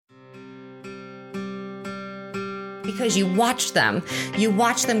because you watched them. You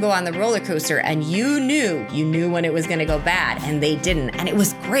watched them go on the roller coaster and you knew when it was going to go bad, and they didn't. And it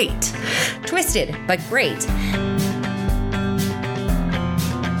was great. Twisted, but great.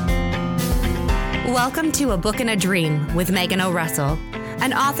 Welcome to A Book and a Dream with Megan O'Russell,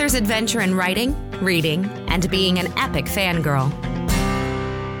 an author's adventure in writing, reading, and being an epic fangirl.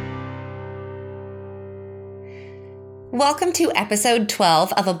 Welcome to episode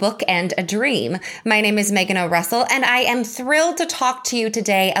 12 of A Book and a Dream. My name is Megan O'Russell, and I am thrilled to talk to you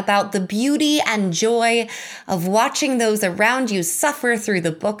today about the beauty and joy of watching those around you suffer through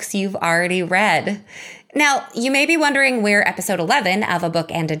the books you've already read. Now, you may be wondering where episode 11 of A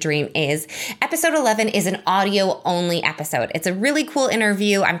Book and a Dream is. Episode 11 is an audio-only episode. It's a really cool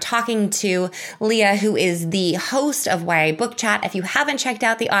interview. I'm talking to Leah, who is the host of YA Book Chat. If you haven't checked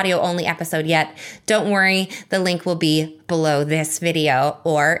out the audio-only episode yet, don't worry. The link will be below this video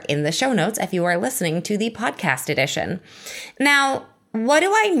or in the show notes if you are listening to the podcast edition. Now, what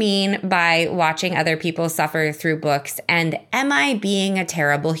do I mean by watching other people suffer through books, and am I being a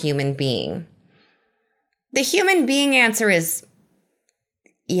terrible human being? The human being answer is,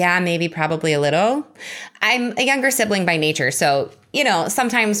 yeah, maybe, probably a little. I'm a younger sibling by nature, so,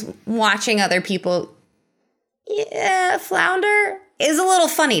 sometimes watching other people, flounder is a little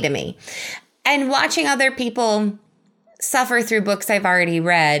funny to me. And watching other people suffer through books I've already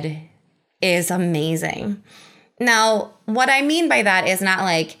read is amazing. Now, what I mean by that is not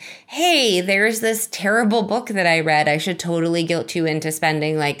like, hey, there's this terrible book that I read. I should totally guilt you into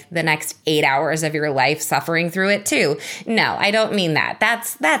spending like the next 8 hours of your life suffering through it too. No, I don't mean that.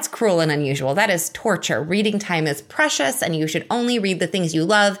 That's cruel and unusual. That is torture. Reading time is precious, and you should only read the things you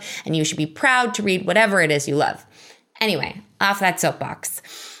love, and you should be proud to read whatever it is you love. Anyway, off that soapbox.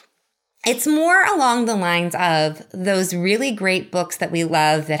 It's more along the lines of those really great books that we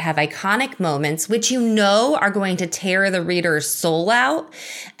love that have iconic moments, which are going to tear the reader's soul out,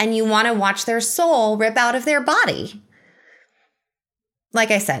 and you want to watch their soul rip out of their body. Like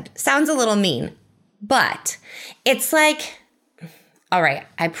I said, sounds a little mean, but it's like, all right,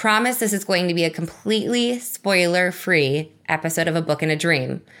 I promise this is going to be a completely spoiler-free episode of A Book and a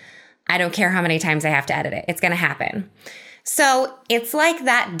Dream. I don't care how many times I have to edit it. It's going to happen. So it's like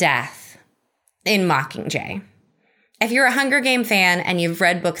that death in Mockingjay. If you're a Hunger Game fan and you've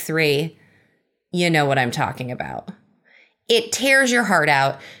read book 3, you know what I'm talking about. It tears your heart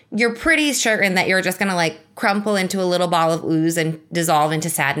out. You're pretty certain that you're just going to crumple into a little ball of ooze and dissolve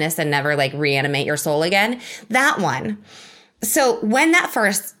into sadness and never reanimate your soul again. That one. So when that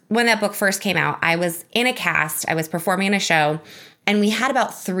book first came out, I was in a cast. I was performing in a show, and we had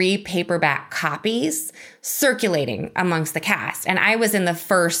about 3 paperback copies circulating amongst the cast. And I was in the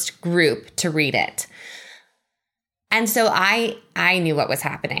first group to read it. And so I knew what was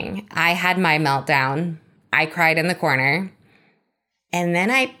happening. I had my meltdown. I cried in the corner. And then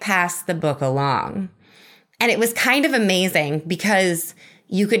I passed the book along. And it was kind of amazing because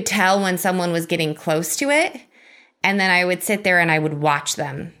you could tell when someone was getting close to it. And then I would sit there and I would watch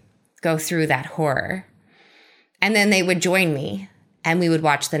them go through that horror. And then they would join me, and we would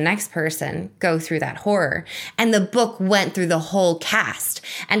watch the next person go through that horror. And the book went through the whole cast.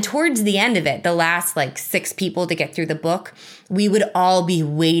 And towards the end of it, the last 6 people to get through the book, we would all be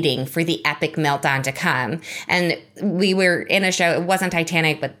waiting for the epic meltdown to come. And we were in a show, it wasn't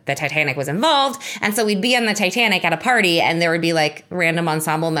Titanic, but the Titanic was involved. And so we'd be on the Titanic at a party, and there would be random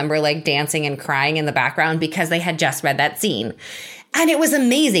ensemble member dancing and crying in the background because they had just read that scene. And it was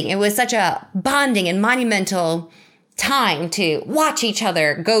amazing. It was such a bonding and monumental time to watch each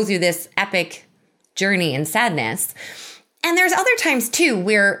other go through this epic journey in sadness. And there's other times too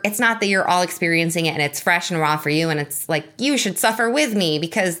where it's not that you're all experiencing it and it's fresh and raw for you, and it's you should suffer with me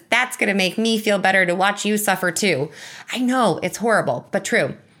because that's going to make me feel better to watch you suffer too. I know it's horrible, but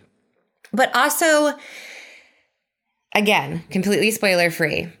true. But also, again, completely spoiler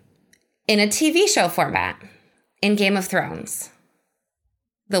free, in a TV show format, in Game of Thrones,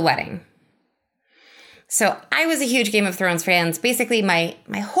 The Wedding. So I was a huge Game of Thrones fan. Basically, my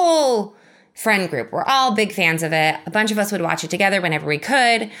whole friend group, we're all big fans of it. A bunch of us would watch it together whenever we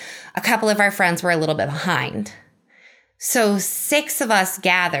could. A couple of our friends were a little bit behind. So 6 of us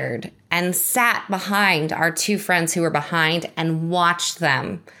gathered and sat behind our 2 friends who were behind and watched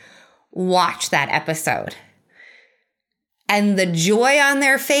them watch that episode. And the joy on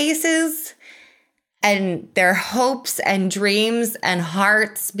their faces and their hopes and dreams and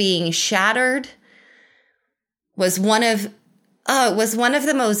hearts being shattered was one of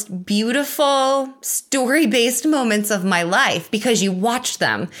the most beautiful story-based moments of my life, because you watched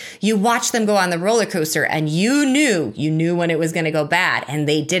them. You watched them go on the roller coaster, and you knew when it was going to go bad, and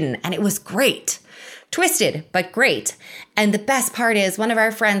they didn't. And it was great. Twisted, but great. And the best part is one of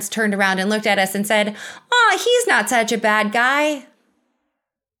our friends turned around and looked at us and said, "Oh, he's not such a bad guy."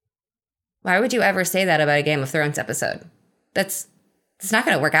 Why would you ever say that about a Game of Thrones episode? It's not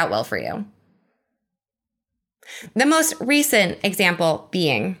going to work out well for you. The most recent example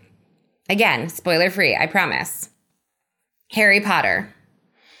being, again, spoiler free, I promise, Harry Potter.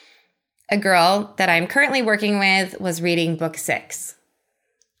 A girl that I'm currently working with was reading book 6,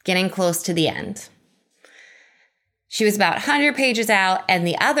 getting close to the end. She was about 100 pages out, and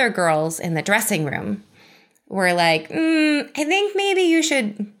the other girls in the dressing room were like, I think maybe you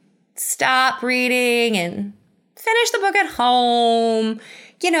should stop reading and finish the book at home.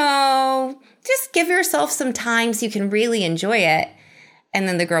 Just give yourself some time so you can really enjoy it. And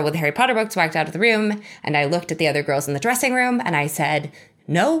then the girl with the Harry Potter books walked out of the room, and I looked at the other girls in the dressing room, and I said,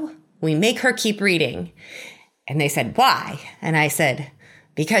 "No, we make her keep reading." And they said, "Why?" And I said,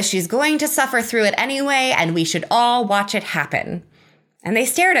 "Because she's going to suffer through it anyway, and we should all watch it happen." And they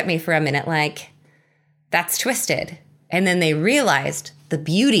stared at me for a minute like, that's twisted. And then they realized the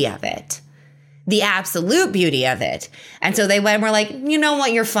beauty of it, the absolute beauty of it. And so they were like, "You know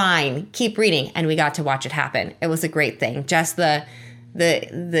what? You're fine. Keep reading." And we got to watch it happen. It was a great thing. Just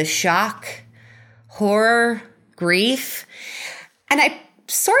the shock, horror, grief. And I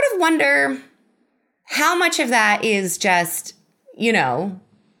sort of wonder how much of that is just,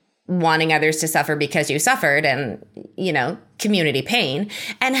 wanting others to suffer because you suffered and, community pain.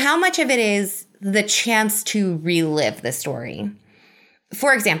 And how much of it is the chance to relive the story.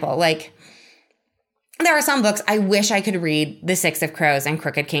 For example, there are some books I wish I could read the Six of Crows and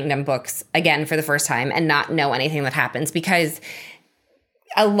Crooked Kingdom books again for the first time and not know anything that happens, because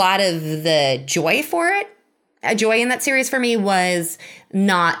a lot of the joy in that series for me was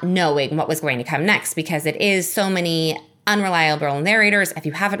not knowing what was going to come next, because it is so many unreliable narrators. If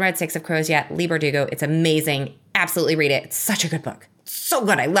you haven't read Six of Crows yet, Leigh Bardugo, it's amazing. Absolutely read it. It's such a good book. So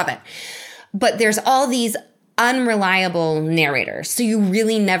good. I love it. But there's all these unreliable narrators, so you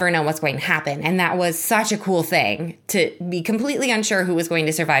really never know what's going to happen. And that was such a cool thing, to be completely unsure who was going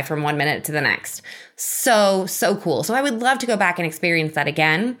to survive from one minute to the next. So cool. So I would love to go back and experience that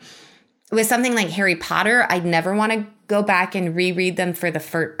again. With something like Harry Potter, I'd never want to go back and reread them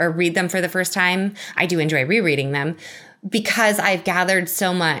read them for the first time. I do enjoy rereading them because I've gathered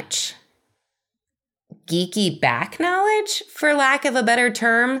so much geeky back knowledge, for lack of a better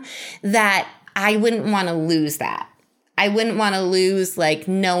term, that I wouldn't want to lose that. I wouldn't want to lose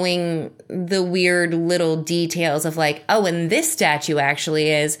knowing the weird little details of and this statue actually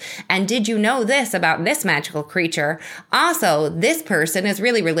is, and did you know this about this magical creature? Also, this person is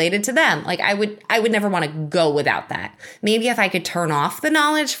really related to them. I would never want to go without that. Maybe if I could turn off the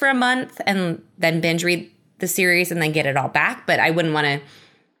knowledge for a month and then binge read the series and then get it all back, but I wouldn't want to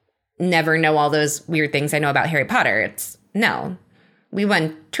never know all those weird things I know about Harry Potter. No. We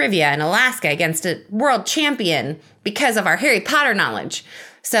won trivia in Alaska against a world champion because of our Harry Potter knowledge.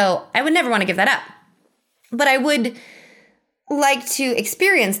 So I would never want to give that up. But I would like to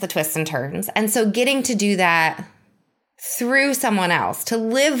experience the twists and turns. And so getting to do that through someone else, to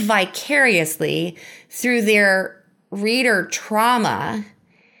live vicariously through their reader trauma,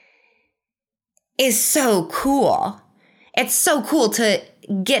 is so cool. It's so cool to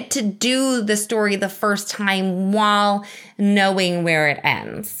get to do the story the first time while knowing where it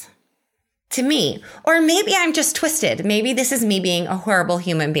ends. To me. Or maybe I'm just twisted. Maybe this is me being a horrible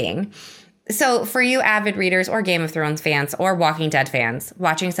human being. So for you avid readers or Game of Thrones fans or Walking Dead fans,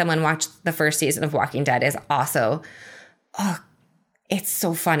 watching someone watch the first season of Walking Dead is also, it's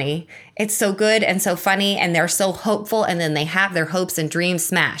so funny. It's so good and so funny, and they're so hopeful, and then they have their hopes and dreams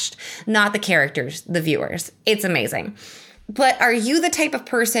smashed. Not the characters, the viewers. It's amazing. But are you the type of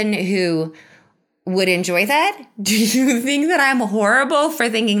person who would enjoy that? Do you think that I'm horrible for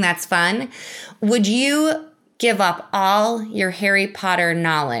thinking that's fun? Would you give up all your Harry Potter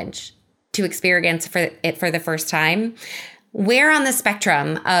knowledge to experience it for the first time? Where on the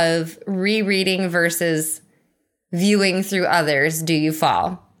spectrum of rereading versus viewing through others do you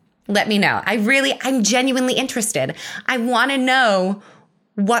fall? Let me know. I'm genuinely interested. I want to know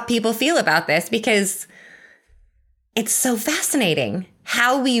what people feel about this, because it's so fascinating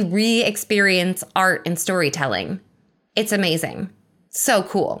how we re-experience art and storytelling. It's amazing. So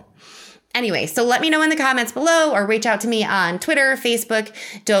cool. Anyway, so let me know in the comments below or reach out to me on Twitter, Facebook.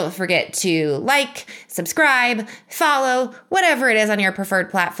 Don't forget to subscribe, follow, whatever it is on your preferred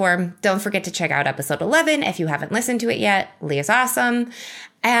platform. Don't forget to check out episode 11 if you haven't listened to it yet. Leah's awesome.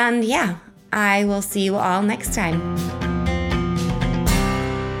 And yeah, I will see you all next time.